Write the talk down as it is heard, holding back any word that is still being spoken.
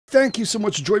Thank you so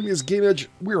much for joining me as GameEdged.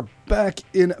 We are back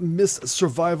in Mist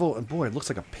Survival, and boy, it looks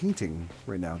like a painting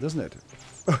right now, doesn't it?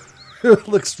 It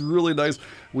looks really nice.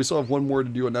 We still have one more to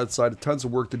do on that side, tons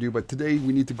of work to do, but today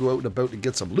we need to go out and about and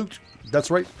get some loot.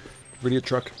 That's right, we're gonna need a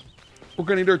truck. We're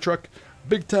gonna need our truck,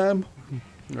 big time.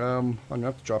 I'm gonna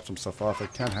have to drop some stuff off. I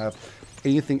can't have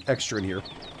anything extra in here.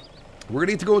 We're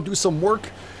gonna need to go and do some work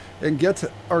and get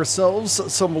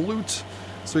ourselves some loot,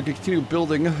 so we can continue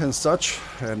building and such.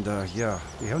 And yeah,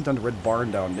 we haven't done the red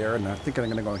barn down there, and I think I'm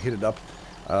gonna go hit it up.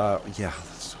 Yeah,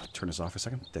 let's turn this off for a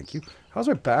second. Thank you. How's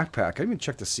my backpack? I didn't even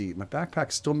check to see. My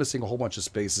backpack's still missing a whole bunch of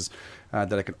spaces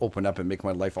that I can open up and make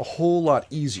my life a whole lot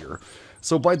easier.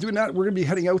 So by doing that, we're gonna be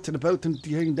heading out and about and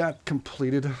getting that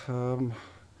completed.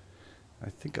 I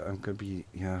think I'm gonna be,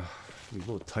 yeah, a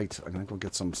little tight. I'm gonna go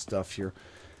get some stuff here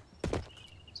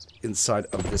inside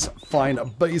of this fine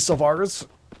base of ours.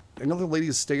 Another lady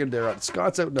is staying there.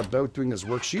 Scott's out and about doing his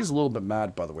work. She's a little bit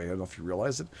mad, by the way. I don't know if you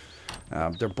realize it.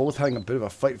 They're both having a bit of a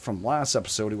fight from last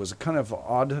episode. It was kind of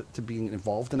odd to being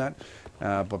involved in that.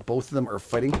 But both of them are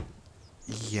fighting.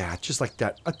 Yeah, just like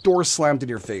that. A door slammed in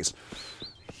your face.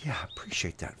 Yeah,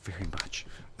 appreciate that very much.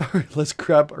 All right, let's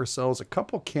grab ourselves a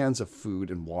couple cans of food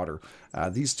and water.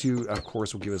 These two, of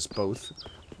course, will give us both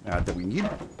that we need.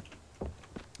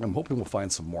 I'm hoping we'll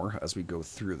find some more as we go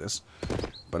through this.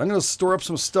 But I'm going to store up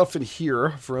some stuff in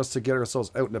here for us to get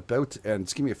ourselves out and about. And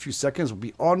just give me a few seconds. We'll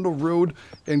be on the road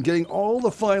and getting all the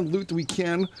fine loot that we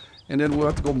can. And then we'll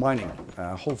have to go mining,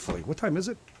 hopefully. What time is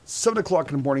it? 7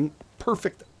 o'clock in the morning.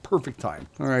 Perfect time.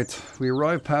 All right, we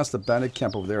arrived past the bandit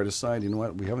camp over there. I decided, you know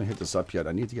what, we haven't hit this up yet.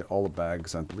 I need to get all the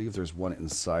bags. I believe there's one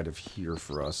inside of here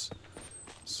for us.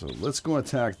 So let's go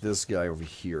attack this guy over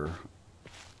here.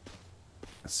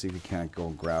 Let's see if we can't go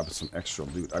and grab some extra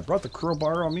loot. I brought the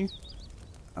crowbar on me.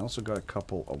 I also got a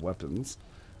couple of weapons.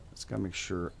 Let's gotta make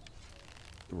sure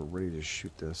that we're ready to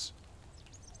shoot this.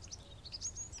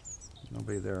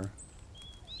 Nobody there.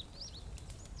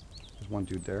 There's one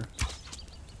dude there.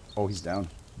 Oh, he's down.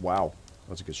 Wow,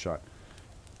 that was a good shot.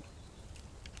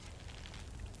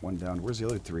 One down. Where's the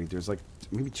other three? There's like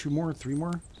maybe two more, three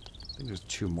more? I think there's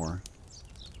two more.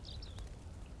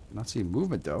 Not seeing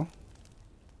movement though.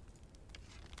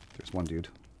 There's one dude.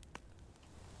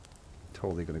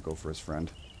 Totally gonna go for his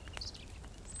friend.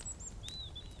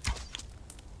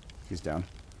 He's down.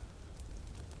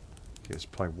 Okay, there's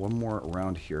probably one more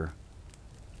around here.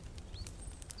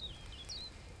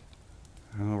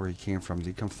 I don't know where he came from. Did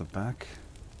he come from the back?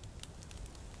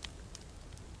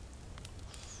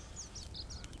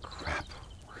 Crap.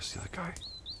 Where's the other guy?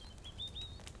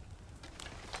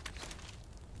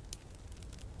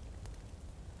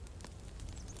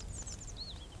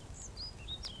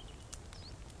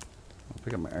 I'll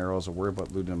pick up my arrows. I'll worry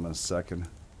about looting them in a second.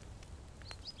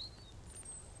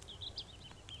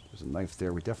 There's a knife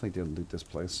there. We definitely didn't loot this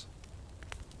place.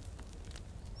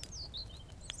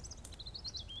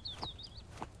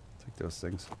 Take those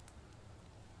things.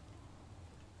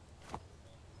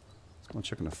 Let's go and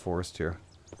check in the forest here.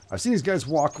 I've seen these guys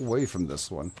walk away from this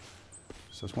one.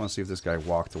 So I just want to see if this guy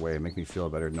walked away and make me feel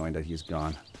better knowing that he's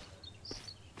gone.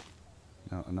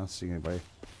 No, I'm not seeing anybody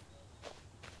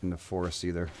in the forest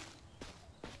either.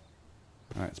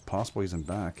 Alright, it's possible he's in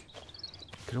back.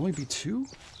 Could only be two?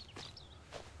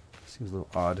 Seems a little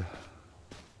odd.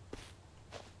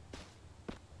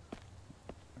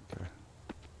 Okay.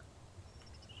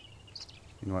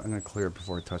 You know what? I'm going to clear it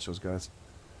before I touch those guys.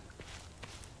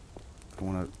 I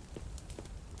want to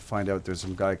find out there's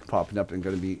some guy popping up and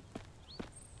going to be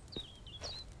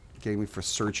getting me for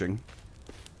searching.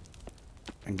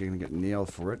 And going to get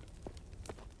nailed for it.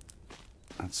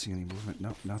 I don't see any movement.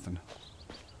 Nope, nothing.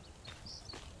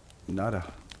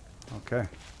 Nada. Okay.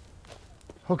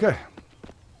 Okay.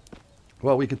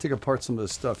 Well, we can take apart some of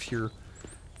this stuff here.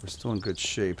 We're still in good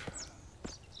shape.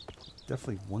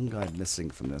 Definitely one guy missing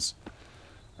from this.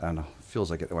 I don't know.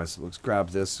 Feels like it. Let's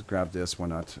grab this, why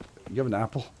not? You have an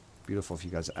apple? Beautiful if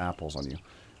you guys have apples on you.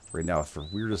 Right now, for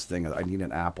weirdest thing, I need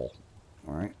an apple.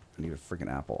 Alright? I need a freaking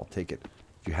apple. I'll take it.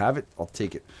 If you have it, I'll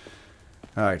take it.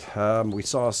 Alright, we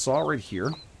saw a saw right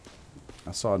here.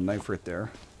 I saw a knife right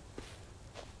there.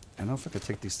 I don't know if I could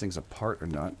take these things apart or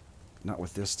not. Not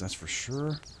with this, that's for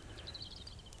sure.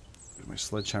 Put my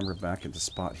sledgehammer back into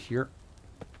spot here.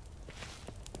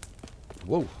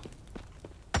 Whoa.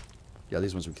 Yeah,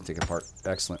 these ones we can take apart.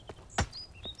 Excellent.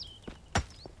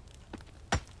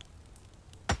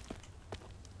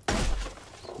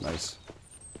 Nice.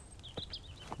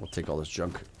 We'll take all this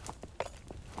junk.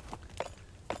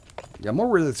 Yeah, I'm more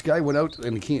worried this guy went out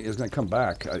and he is going to come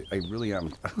back. I really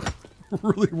am.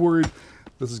 Really worried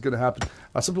This is going to happen.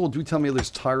 Some people do tell me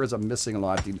there's tires I'm missing a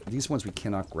lot. These ones we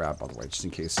cannot grab, by the way, just in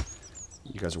case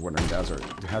you guys are wondering. Guys are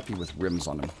happy with rims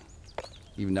on them.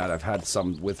 Even that, I've had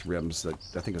some with rims that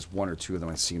I think there's one or two of them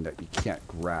I've seen that you can't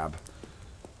grab.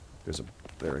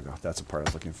 There we go. That's a part I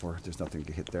was looking for. There's nothing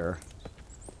to hit there.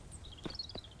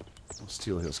 We'll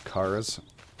steal his cars.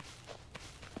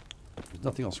 There's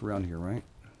nothing else around here, right?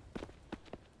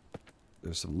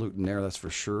 There's some loot in there, that's for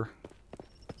sure.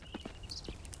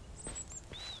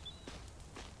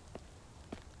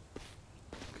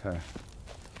 Okay.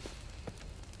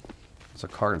 There's a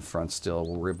car in front still.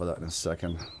 We'll worry about that in a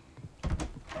second.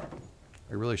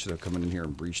 I really should have come in here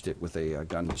and breached it with a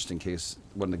gun just in case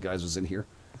one of the guys was in here.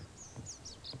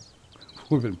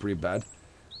 Would have been pretty bad.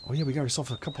 Oh yeah, we got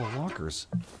ourselves a couple of lockers.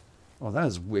 Oh, that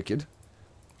is wicked.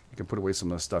 You can put away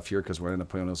some of the stuff here because we're going to end up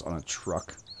putting those on a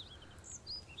truck.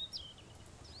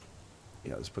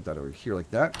 Yeah, let's put that over here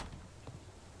like that.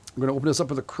 I'm going to open this up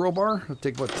with a crowbar. It'll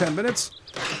take about 10 minutes.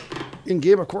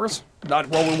 In-game, of course. Not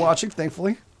while we're watching,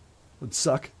 thankfully. Would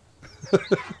suck.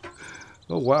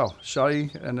 Oh, wow.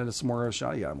 Shoddy, and then some more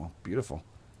shoddy ammo. Beautiful.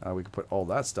 We can put all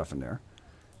that stuff in there.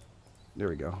 There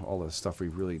we go. All the stuff we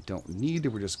really don't need.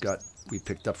 We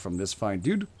picked up from this fine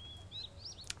dude.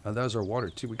 That was our water,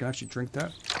 too. We can actually drink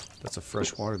that. That's a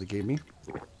fresh water they gave me.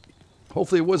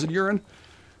 Hopefully it wasn't urine.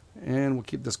 And we'll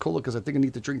keep this cola because I think I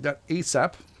need to drink that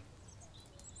ASAP.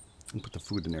 And put the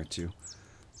food in there, too.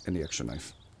 And the extra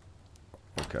knife.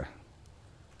 Okay.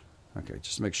 Okay,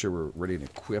 just to make sure we're ready and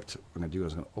equipped. What I'm going to do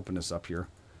is I'm going to open this up here.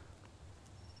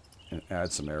 And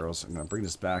add some arrows. I'm going to bring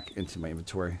this back into my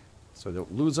inventory so I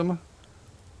don't lose them.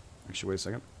 Actually, wait a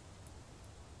second.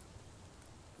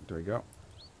 There we go.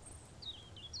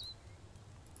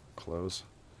 Close.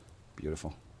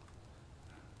 Beautiful.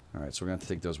 Alright, so we're going to have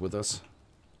to take those with us.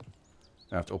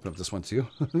 I have to open up this one too.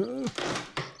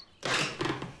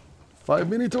 5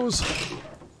 minutos.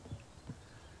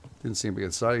 Didn't see anybody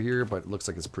inside of here, but it looks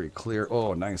like it's pretty clear.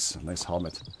 Oh, nice. Nice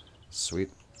helmet. Sweet.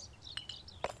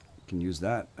 Can use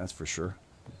that, that's for sure.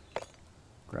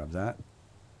 Grab that.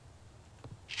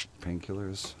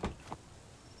 Painkillers.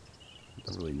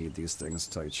 Don't really need these things,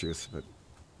 to tell you the truth, but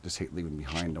just hate leaving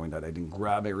behind knowing that I didn't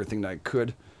grab everything that I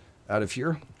could out of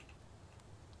here.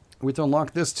 We have to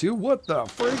unlock this too? What the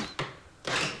frig?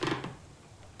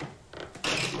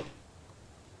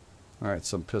 Alright,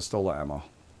 some pistol ammo.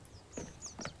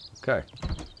 Okay.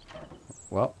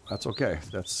 Well, that's okay.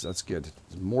 That's good.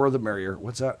 More the merrier.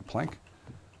 What's that? A plank?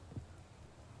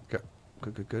 Okay.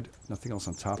 Good, good, good. Nothing else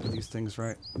on top of these things,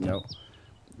 right? No.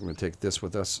 We're going to take this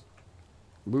with us.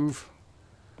 Move.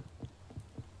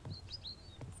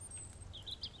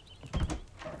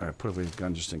 Alright, put away the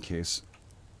gun just in case.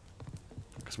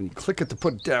 Because when you click it to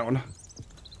put down...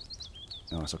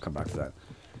 Oh, so I'll come back to that.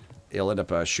 It'll end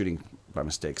up shooting by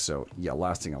mistake. So, yeah,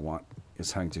 last thing I want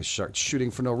is having to start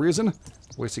shooting for no reason.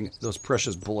 Wasting those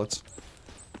precious bullets.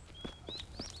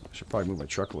 I should probably move my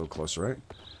truck a little closer, right?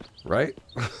 Right?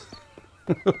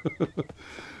 A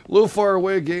little far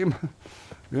away, game.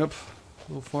 Yep. A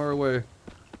little far away.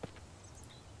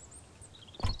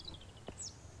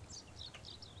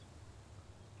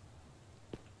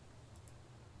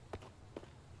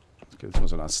 Okay, these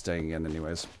ones are not staying in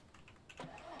anyways.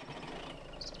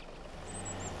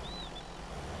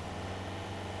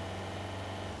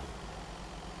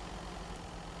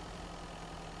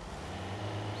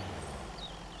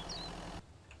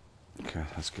 Okay,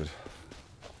 that's good.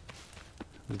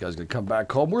 This guy's gonna come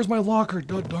back home. Where's my locker?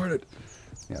 God darn it.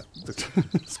 Yeah,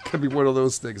 it's gonna be one of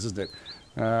those things, isn't it?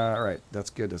 Alright, that's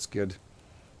good, that's good.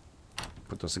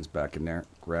 Put those things back in there.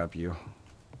 Grab you.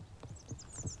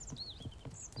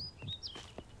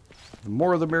 The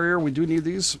more the merrier. We do need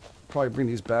these. Probably bring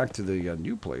these back to the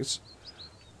new place.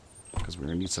 Because we're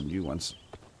gonna need some new ones.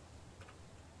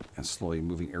 And slowly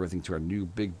moving everything to our new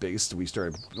big base that we've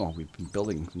been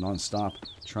building non-stop.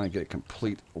 Trying to get it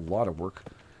complete. A lot of work.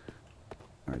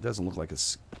 Alright, it doesn't look like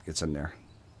it's in there.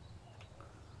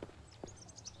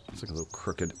 It's like a little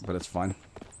crooked, but it's fine.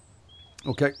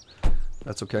 Okay.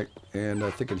 That's okay. And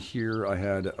I think in here I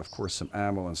had, of course, some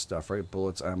ammo and stuff, right?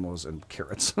 Bullets, ammos, and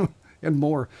carrots. And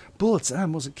more. Bullets,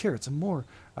 ammos, and carrots, and more.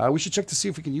 We should check to see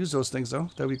if we can use those things, though.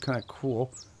 That would be kind of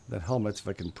cool. That helmet, if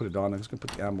I can put it on. I'm just going to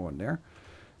put the ammo in there.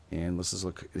 And let's just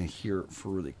look in here for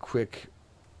really quick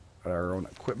at our own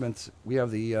equipment. We have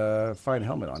the fine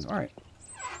helmet on. All right.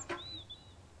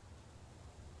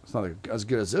 It's not as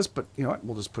good as this, but you know what?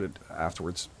 We'll just put it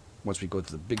afterwards. Once we go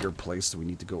to the bigger place that we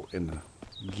need to go and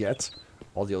get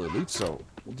all the other loot. So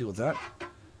we'll deal with that.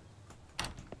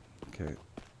 Okay.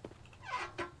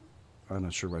 I'm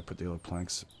not sure where I put the other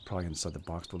planks. Probably inside the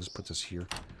box. We'll just put this here.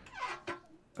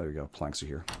 There we go. Planks are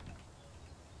here.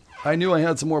 I knew I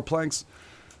had some more planks.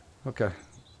 Okay.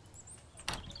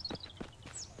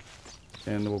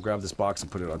 And we'll grab this box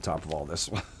and put it on top of all this.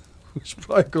 We should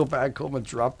probably go back home and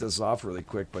drop this off really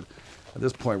quick, but at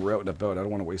this point we're out and about. I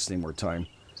don't want to waste any more time.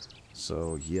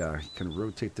 So yeah, you can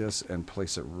rotate this and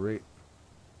place it right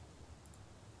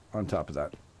on top of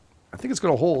that. I think it's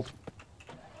going to hold.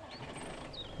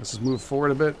 Let's just move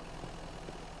forward a bit.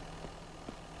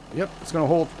 Yep, it's going to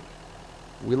hold.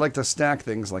 We like to stack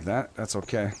things like that. That's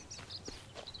okay.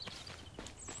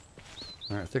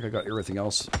 Alright, I think I got everything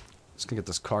else. Just going to get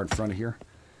this car in front of here.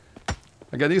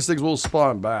 Again, these things will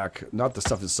spawn back. Not the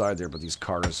stuff inside there, but these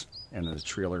cars and the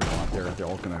trailer out there. They're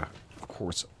all going to, of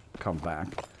course, come back.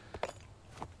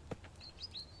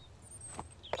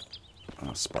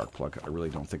 Spark plug. I really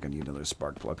don't think I need another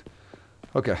spark plug.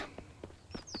 Okay.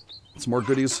 Some more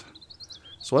goodies.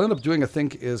 So what I end up doing, I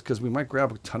think, is because we might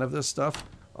grab a ton of this stuff,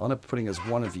 I'll end up putting as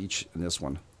one of each in this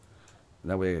one.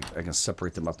 And that way I can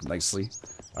separate them up nicely.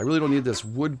 I really don't need this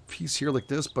wood piece here like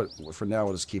this, but for now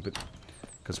I'll just keep it.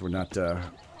 Because we're not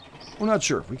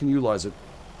sure. We can utilize it,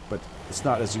 but it's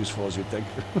not as useful as you'd think.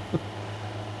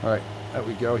 Alright, out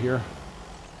we go here.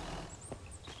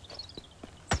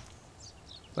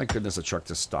 Thank goodness the truck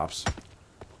just stops.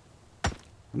 I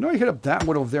know I hit up that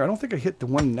one over there. I don't think I hit the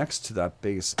one next to that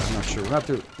base. I'm not sure.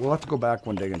 We'll have to go back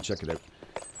one day and check it out.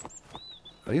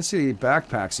 I didn't see any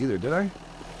backpacks either, did I?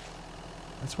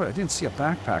 That's right. I didn't see a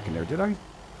backpack in there, did I?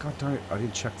 God darn it. I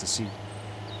didn't check to see.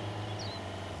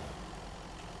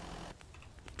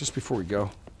 Just before we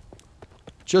go.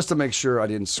 Just to make sure I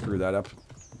didn't screw that up.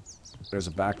 There's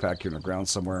a backpack here on the ground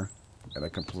somewhere. And I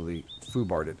completely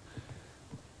foobarred it.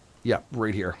 Yeah,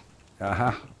 right here.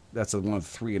 That's the one with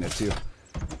 3 in it, too.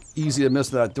 Easy to miss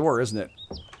that door, isn't it?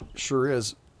 Sure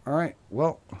is. Alright,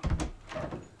 well.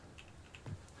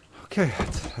 Okay,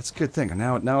 that's a good thing. And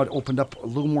now it opened up a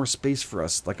little more space for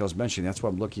us, like I was mentioning. That's what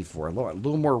I'm looking for. A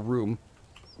little more room.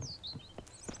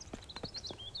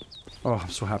 Oh, I'm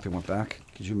so happy I went back.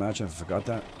 Could you imagine if I forgot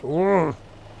that? Oh!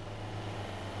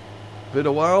 Been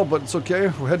a while, but it's okay.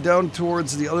 We'll head down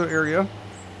towards the other area.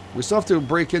 We still have to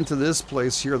break into this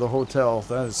place here, the hotel.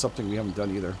 That is something we haven't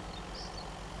done either.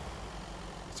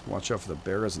 Let's watch out for the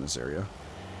bears in this area.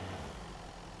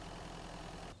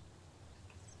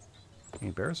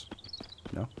 Any bears?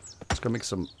 No? It's going to make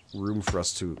some room for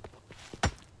us to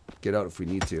get out if we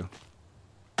need to.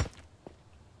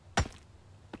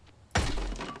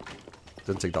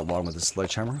 Doesn't take that long with the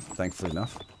sledgehammer, thankfully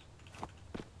enough.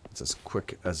 It's as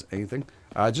quick as anything.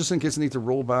 Just in case I need to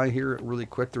roll by here really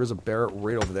quick, there is a bear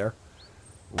right over there.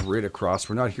 Right across.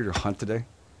 We're not here to hunt today.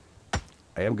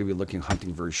 I am going to be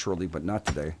hunting very shortly, but not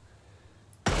today.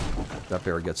 That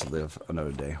bear gets to live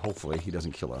another day. Hopefully, he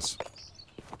doesn't kill us.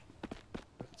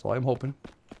 That's all I'm hoping.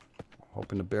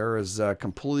 Hoping the bear is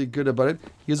completely good about it.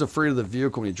 He is afraid of the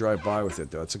vehicle when you drive by with it,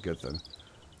 though. That's a good thing.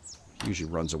 He usually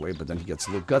runs away, but then he gets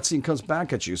a little gutsy and comes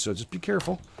back at you, so just be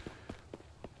careful.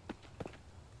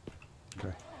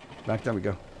 Okay. Back down we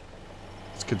go.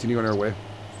 Let's continue on our way.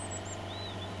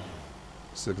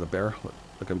 Look at the bear.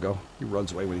 Look him go. He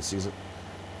runs away when he sees it.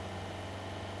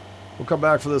 We'll come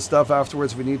back for this stuff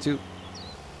afterwards if we need to.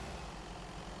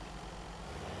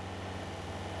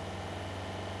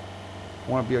 I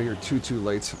want to be out here too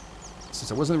late.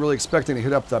 Since I wasn't really expecting to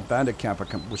hit up that bandit camp,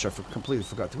 which I completely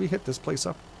forgot. Did we hit this place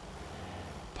up?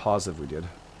 Positive we did.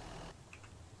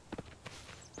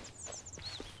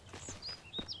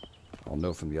 I'll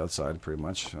know from the outside pretty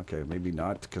much. Okay, maybe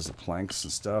not because of planks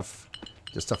and stuff.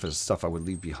 This stuff is stuff I would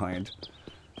leave behind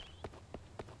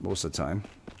most of the time.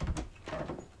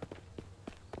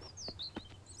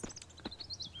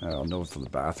 I'll know from the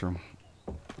bathroom.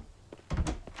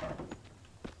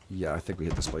 Yeah, I think we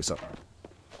hit this place up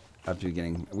at the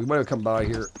beginning. We might have come by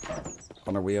here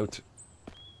on our way out.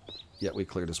 Yeah, we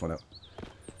cleared this one out.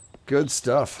 Good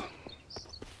stuff.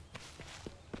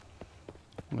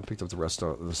 I picked up the rest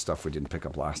of the stuff we didn't pick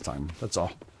up last time. That's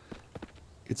all.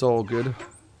 It's all good.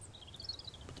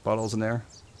 Put the bottles in there.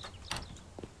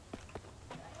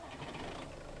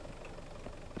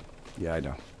 Yeah, I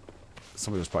know.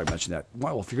 Somebody was probably mentioning that.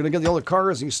 Well, if you're going to get the other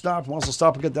cars and you stop, why also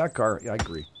stop and get that car? Yeah, I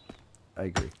agree. I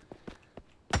agree.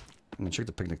 I'm going to check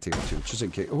the picnic table too, just in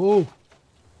case. Oh!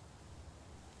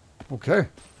 Okay.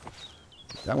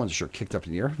 That one's sure kicked up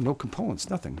in the air. No components,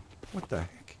 nothing. What the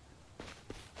heck?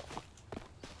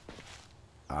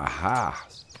 Aha!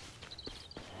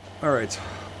 Alright.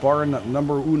 Barn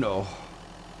number uno.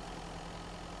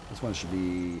 This one should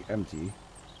be empty.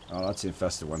 Oh, that's the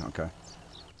infested one. Okay.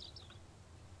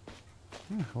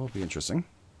 Yeah, will be interesting.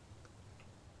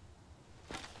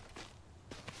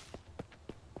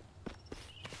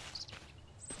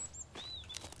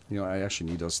 You know, I actually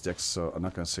need those sticks, so I'm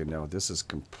not going to say no. This is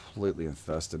completely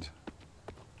infested.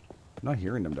 I'm not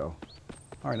hearing them, though.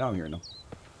 Alright, now I'm hearing them.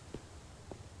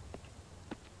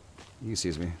 He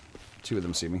sees me. Two of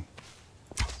them see me.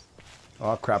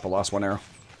 Oh, crap, I lost one arrow.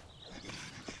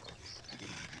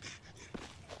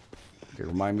 Okay,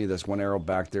 remind me there's one arrow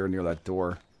back there near that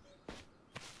door.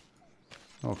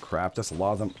 Oh, crap, that's a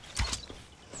lot of them.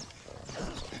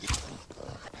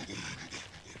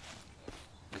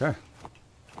 Okay.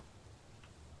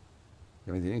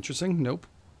 Anything interesting? Nope.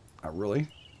 Not really.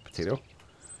 Potato.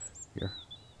 Here.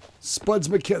 Spuds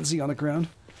Mackenzie on the ground.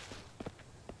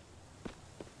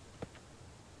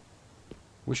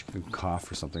 Wish you could cough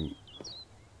or something.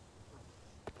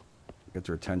 Get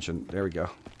their attention. There we go.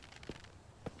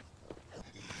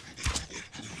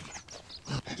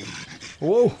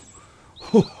 Whoa!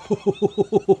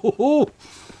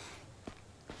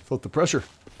 Felt the pressure.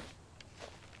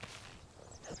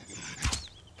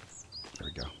 There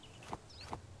we go.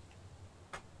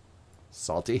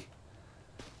 Salty.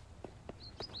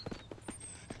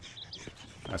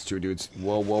 That's true, dudes.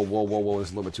 Whoa, whoa, whoa, whoa, whoa.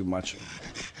 It's a little bit too much.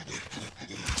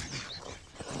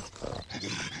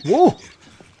 Whoa!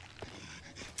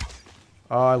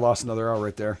 Oh, I lost another arrow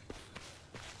right there.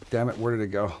 Damn it, where did it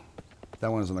go?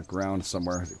 That one was on the ground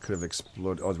somewhere. It could have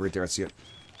exploded. Oh, it's right there. I see it.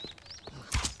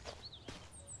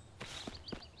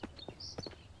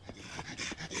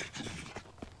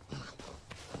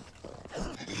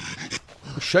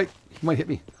 Oh, shite. He might hit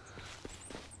me.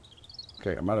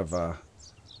 Okay, I'm out of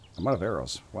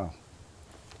arrows. Wow.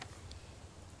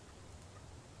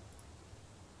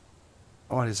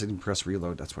 Oh, I didn't press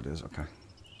reload. That's what it is. Okay.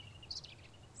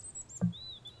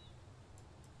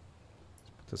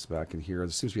 This back in here. There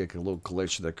seems to be like a little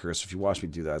glitch that occurs. So if you watch me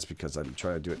do that, it's because I'm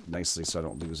trying to do it nicely so I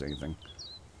don't lose anything.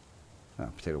 Ah,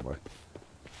 potato boy.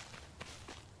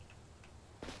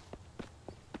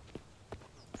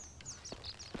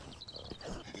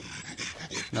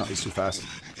 No, he's too fast.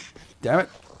 Damn it.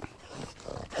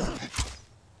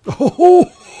 Oh!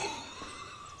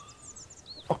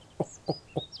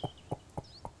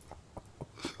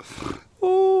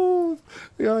 Oh!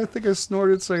 Yeah, I think I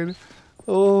snorted saying,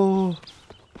 oh.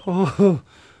 Oh,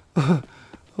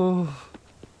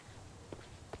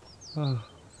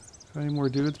 any more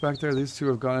dudes back there? These two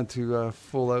have gone into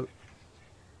full out.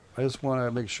 I just want to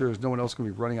make sure there's no one else going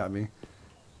to be running at me.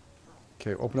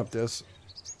 Okay, open up this.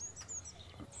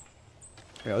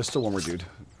 Yeah, there's still one more dude.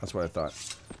 That's what I thought.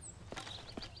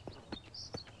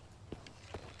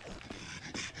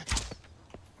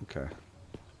 Okay.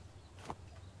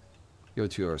 The other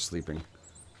two are sleeping.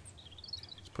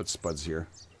 Let's put Spuds here.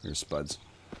 Here's Spuds.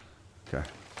 Okay.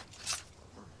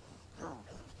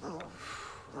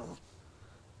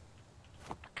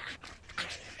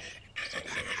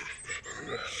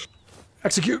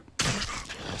 Execute!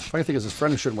 Funny thing is his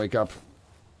friend shouldn't wake up.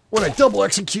 When I double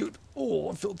execute!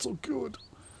 Oh, it felt so good.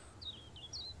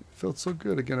 It felt so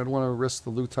good. Again, I don't want to risk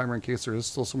the loot timer in case there is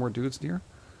still some more dudes near.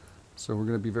 So we're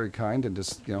going to be very kind and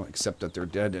just, you know, accept that they're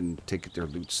dead and take their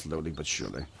loot slowly but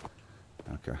surely.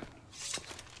 Okay.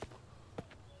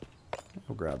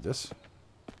 I'll grab this.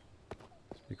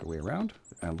 Make our way around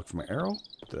and look for my arrow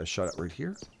that I shot at right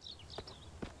here.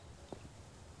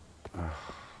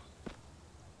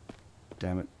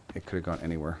 Damn it. It could have gone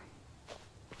anywhere.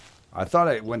 I thought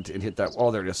I went and hit that.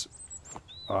 Oh, there it is.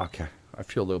 Okay. I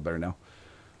feel a little better now.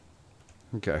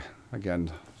 Okay.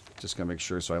 Again, just going to make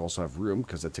sure so I also have room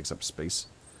because that takes up space.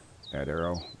 Add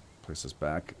arrow. Place this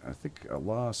back. I think I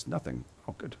lost nothing.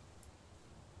 Oh, good.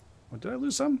 Oh, did I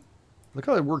lose some? Look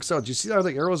how it works out. Do you see how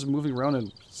the arrows are moving around?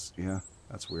 And yeah.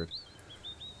 That's weird.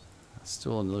 That's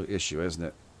still a little issue, isn't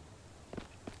it?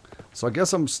 So I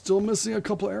guess I'm still missing a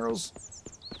couple arrows.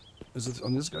 Is it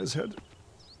on this guy's head?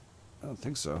 I don't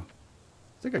think so.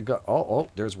 I think I got... Oh,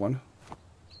 there's one.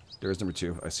 There's number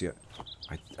two. I see it.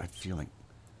 I'm feeling...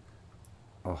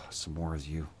 Oh, some more of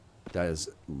you. That is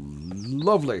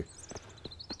lovely.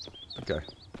 Okay.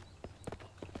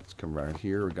 Let's come right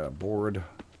here. We got a board.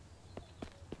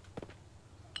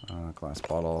 Glass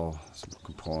bottle. Some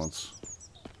components.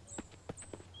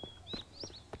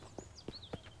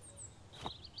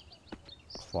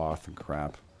 Cloth and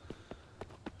crap.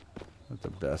 Not the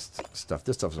best stuff.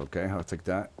 This stuff's okay. I'll take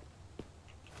that.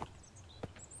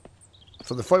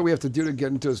 For the fight we have to do to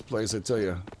get into this place, I tell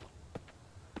you.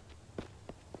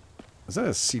 Is that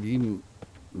a CD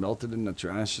melted in the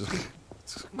trash?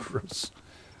 It's gross.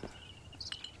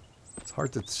 It's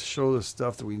hard to show the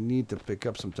stuff that we need to pick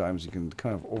up sometimes. You can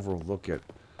kind of overlook it.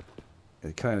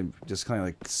 It kind of just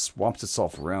like swamps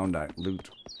itself around that loot.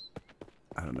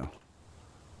 I don't know.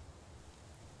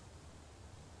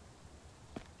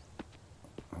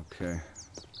 Okay.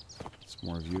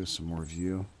 More view, some more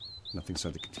view. Nothing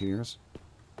inside the containers.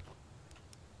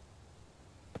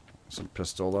 Some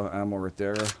pistola ammo right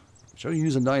there. Should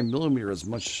use a 9mm as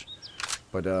much,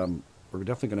 but we're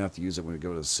definitely gonna have to use it when we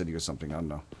go to the city or something. I don't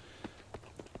know.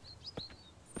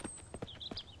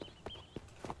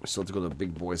 We still have to go to the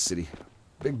big boy city.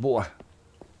 Big boy.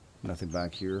 Nothing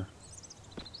back here.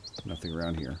 Nothing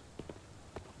around here.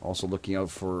 Also looking out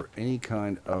for any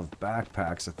kind of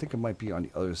backpacks. I think it might be on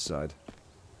the other side.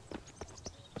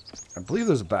 I believe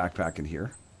there's a backpack in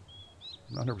here.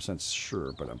 I'm not 100%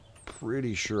 sure, but I'm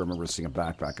pretty sure I remember seeing a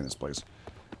backpack in this place.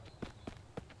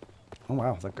 Oh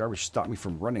wow, that garbage stopped me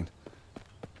from running.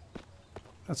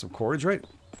 That's some cordage, right?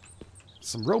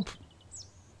 Some rope.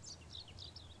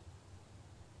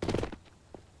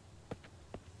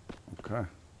 Okay.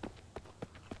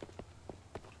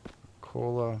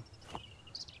 Cola.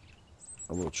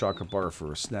 A little chocolate bar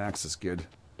for snacks is good.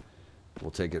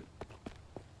 We'll take it.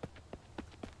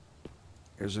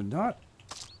 Is there not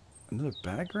another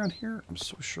bag around here? I'm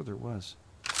so sure there was.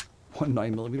 One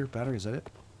 9mm battery, is that it?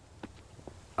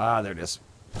 Ah, there it is.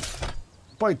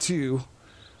 By 2.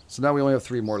 So now we only have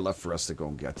 3 more left for us to go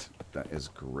and get. That is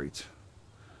great.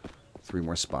 3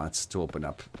 more spots to open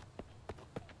up.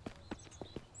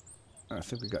 I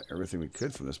think we got everything we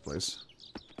could from this place.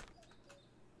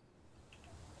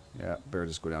 Yeah, better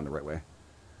just go down the right way.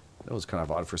 That was kind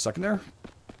of odd for a second there.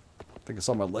 I think I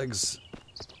saw my legs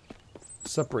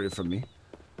separated from me.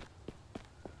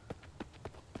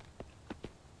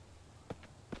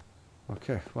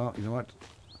 Okay, well, you know what?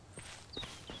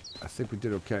 I think we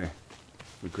did okay.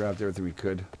 We grabbed everything we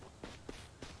could.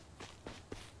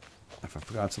 If I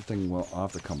forgot something, well, I'll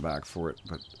have to come back for it.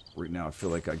 But right now, I feel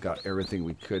like I got everything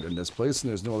we could in this place, and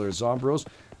there's no other Zombros.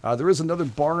 There is another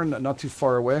barn not too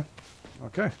far away.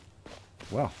 Okay.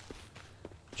 Well,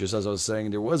 just as I was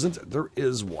saying, there wasn't. There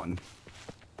is one.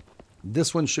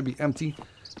 This one should be empty.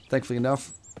 Thankfully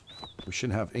enough, we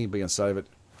shouldn't have anybody inside of it.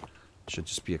 It should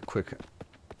just be a quick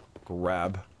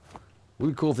grab. It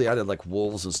would be cool if they added like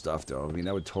wolves and stuff, though. I mean,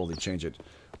 that would totally change it.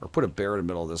 Or put a bear in the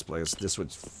middle of this place. This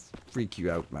would freak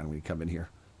you out, man, when you come in here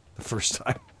the first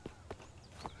time.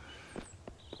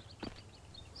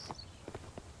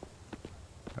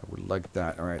 I would like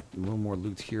that. All right, no more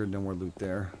loot here, no more loot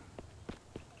there.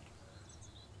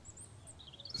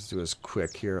 Let's do this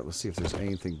quick here. Let's see if there's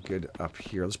anything good up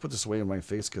here. Let's put this away in my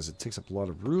face because it takes up a lot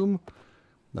of room.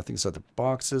 Nothing inside the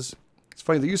boxes. It's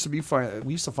funny, we used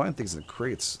to find things in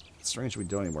crates. It's strange we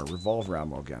don't anymore. Revolver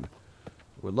ammo again.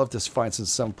 Would love to find some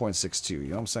 7.62, you know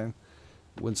what I'm saying?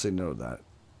 Wouldn't say no to that.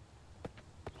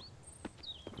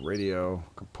 Radio,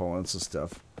 components and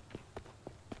stuff.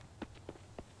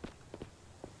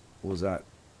 What was that?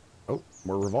 Oh,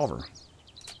 more revolver.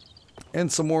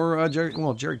 And some more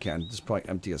jerry can. This is probably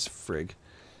empty as frig.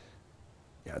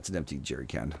 Yeah, it's an empty jerry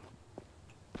can.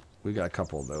 We got a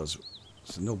couple of those.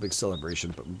 So no big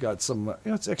celebration, but we've got some,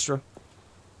 it's extra.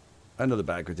 Another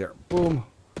bag right there. Boom.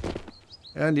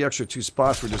 And the extra 2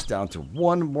 spots, we're just down to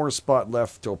 1 more spot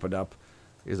left to open up.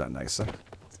 Isn't that nice, huh?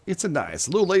 It's a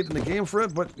little late in the game for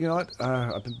it, but you know what?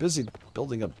 I've been busy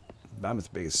building a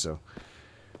mammoth base, so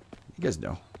you guys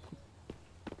know.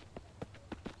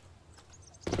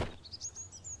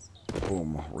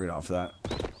 Boom, right off that.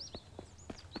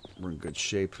 We're in good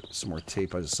shape. Some more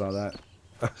tape, I just saw that.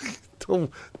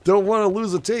 Don't want to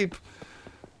lose the tape.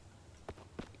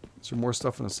 Is there more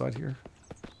stuff on the side here?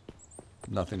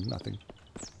 Nothing.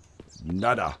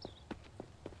 Nada.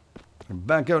 I'm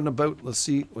back out and about. Let's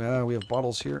see. Well, we have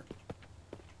bottles here.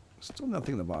 Still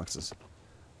nothing in the boxes.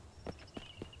 I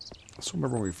still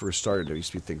remember when we first started, there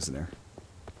used to be things in there.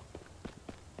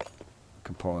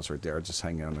 Components right there, just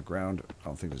hanging on the ground. I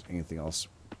don't think there's anything else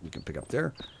we can pick up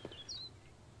there.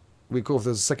 It'd be cool if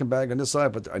there's a second bag on this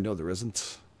side, but I know there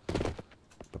isn't.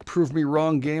 But prove me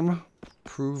wrong, game.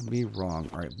 Prove me wrong.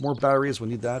 All right, more batteries. We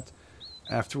need that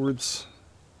afterwards.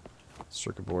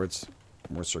 Circuit boards.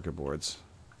 More circuit boards.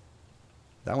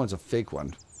 That one's a fake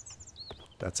one.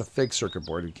 That's a fake circuit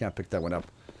board. You can't pick that one up.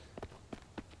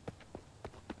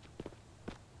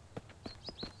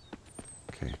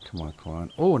 Okay, come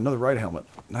on. Oh, another ride helmet.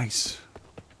 Nice.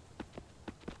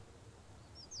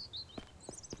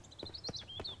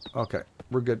 Okay,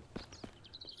 we're good.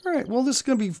 All right, well, this is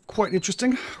going to be quite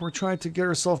interesting. We're trying to get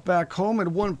ourselves back home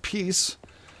in one piece.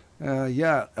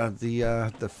 The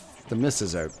mist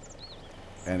is out.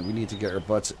 And we need to get our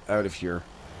butts out of here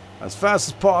as fast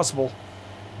as possible.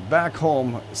 Back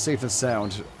home, safe and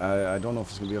sound. I don't know if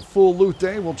it's going to be a full loot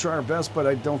day. We'll try our best, but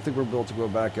I don't think we're able to go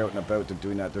back out and about to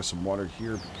doing that. There's some water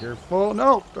here. Be careful.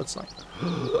 No, that's not.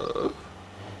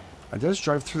 I just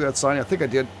drive through that sign. I think I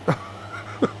did.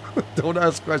 Don't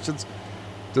ask questions.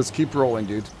 Just keep rolling,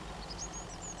 dude.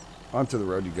 Onto the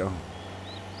road you go.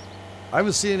 I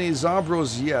haven't seen any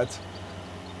Zombros yet,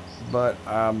 but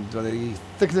the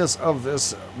thickness of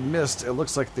this mist, it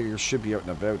looks like they should be out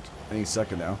and about any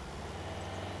second now.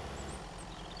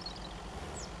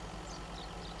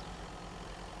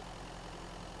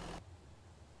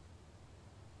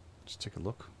 Just take a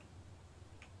look.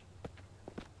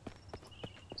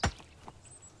 I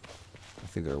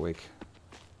think they're awake.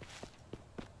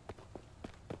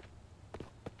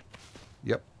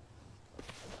 Yep.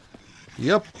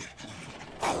 Yep.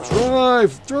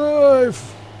 Drive!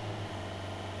 Drive!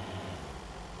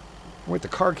 Wait, the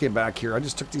car came back here. I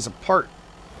just took these apart.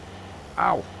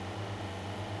 Ow.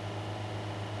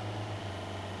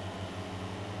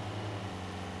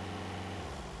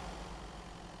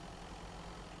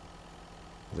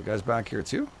 Are the guys back here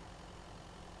too?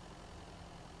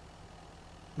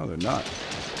 No, they're not.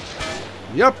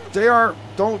 Yep, they are.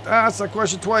 Don't ask that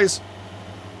question twice.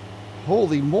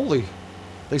 Holy moly.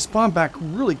 They spawn back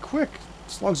really quick.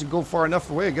 As long as you go far enough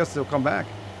away, I guess they'll come back.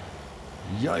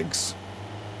 Yikes.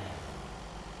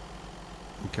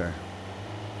 Okay.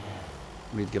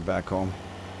 We need to get back home.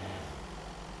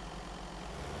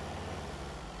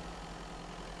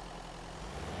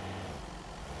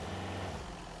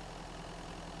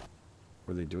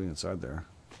 What are they doing inside there?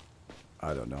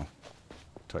 I don't know.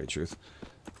 Tell you the truth.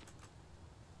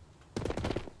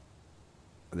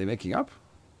 Are they making up?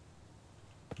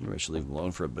 Maybe I should leave them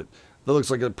alone for a bit. That looks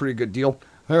like a pretty good deal.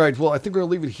 All right, well, I think we're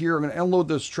going to leave it here. I'm going to unload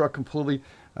this truck completely,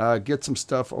 get some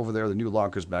stuff over there, the new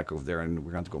lockers back over there, and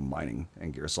we're going to have to go mining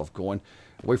and get ourselves going.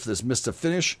 Wait for this mist to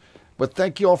finish. But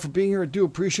thank you all for being here. I do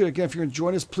appreciate it. Again, if you're going to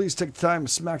join us, please take the time,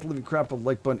 smack the living crap of the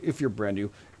like button. If you're brand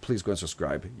new, please go and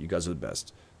subscribe. You guys are the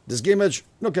best. This is GameEdged.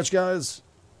 No catch, guys.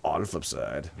 On the flip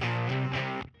side.